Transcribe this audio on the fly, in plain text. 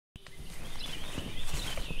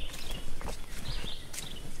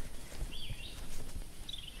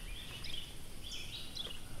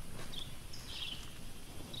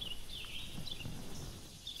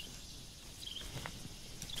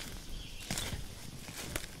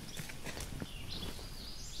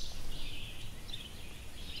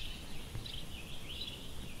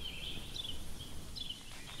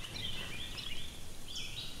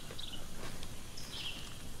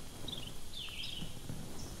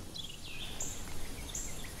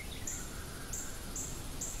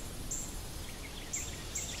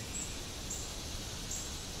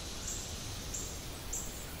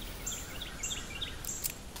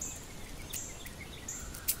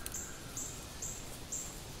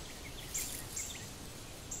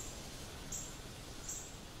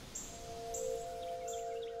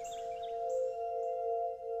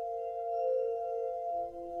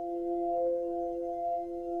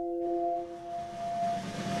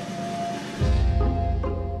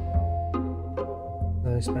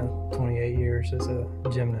originally spent 28 years as a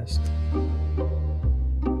gymnast.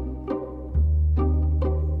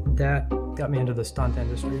 That got me into the stunt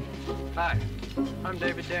industry. Hi, I'm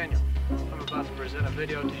David Daniel. I'm about to present a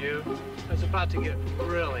video to you that's about to get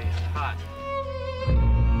really hot.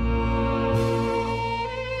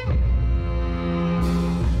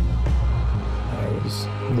 I was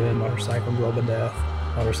doing motorcycle globe of death,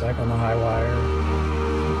 motorcycle on the high wire.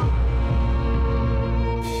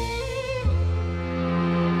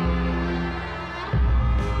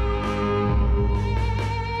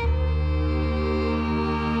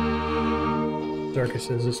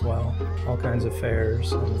 Circuses as well, all kinds of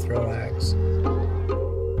fairs and thrill acts.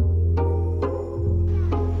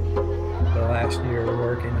 The last year of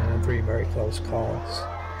working, I had 3 very close calls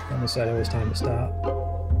and decided it was time to stop.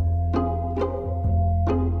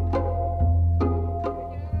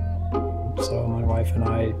 So my wife and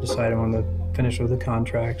I decided when we finished with the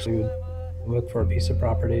contracts, we would look for a piece of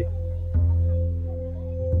property.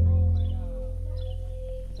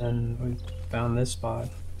 And we found this spot.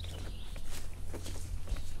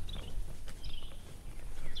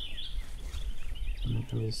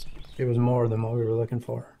 It was more than what we were looking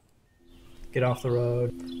for. Get off the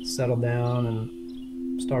road, settle down,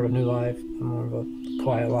 and start a new life, more of a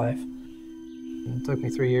quiet life. It took me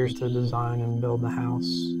 3 years to design and build the house.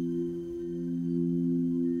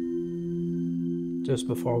 Just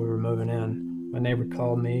before we were moving in, my neighbor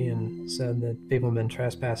called me and said that people had been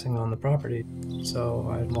trespassing on the property. So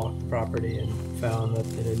I walked the property and found that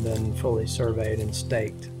it had been fully surveyed and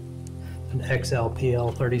staked. An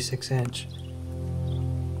XLPL 36-inch.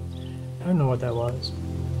 I don't know what that was.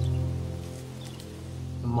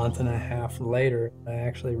 A month and a half later, I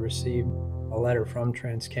actually received a letter from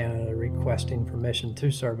TransCanada requesting permission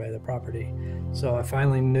to survey the property. So I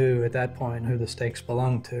finally knew at that point who the stakes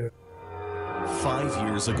belonged to. 5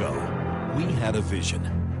 years ago, we had a vision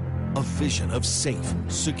of safe,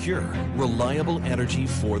 secure, reliable energy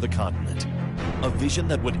for the continent. A vision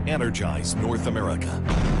that would energize North America.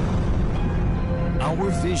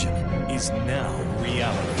 Our vision is now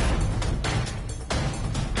reality.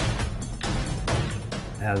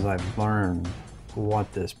 As I've learned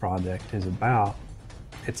what this project is about,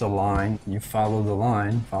 it's a line. You follow the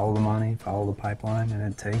line, follow the money, follow the pipeline, and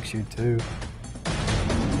it takes you to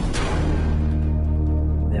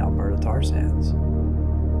the Alberta tar sands.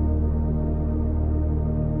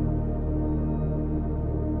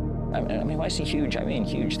 I mean, when I say huge, I mean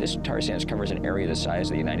huge. This tar sands covers an area the size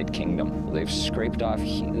of the United Kingdom. They've scraped off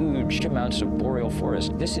huge amounts of boreal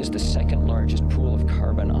forest. This is the second largest pool of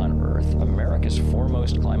carbon on Earth. America's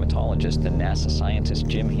foremost climatologist, the NASA scientist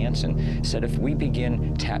Jim Hansen, said if we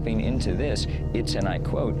begin tapping into this, it's, and I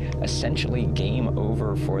quote, essentially game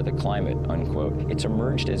over for the climate, unquote. It's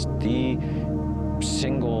emerged as the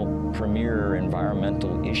single premier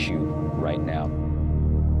environmental issue right now.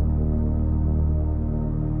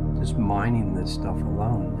 Just mining this stuff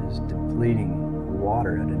alone is depleting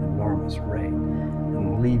water at an enormous rate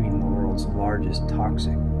and leaving the world's largest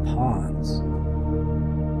toxic ponds.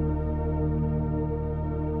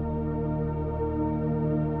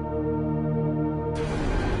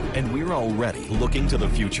 And we're already looking to the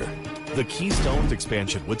future. The Keystone's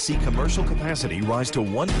expansion would see commercial capacity rise to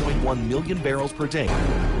 1.1 million barrels per day.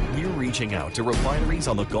 We're reaching out to refineries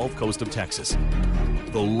on the Gulf Coast of Texas,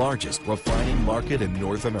 the largest refining market in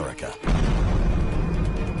North America.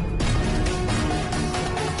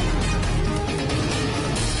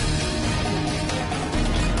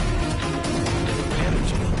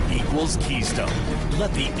 Energy equals Keystone.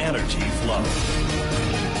 Let the energy flow.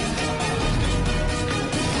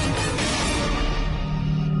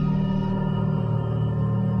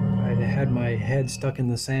 I had my head stuck in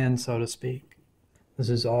the sand, so to speak. This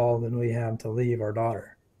is all that we have to leave our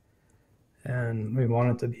daughter. And we want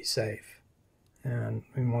it to be safe. And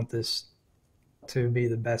we want this to be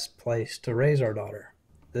the best place to raise our daughter.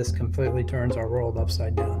 This completely turns our world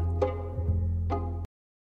upside down.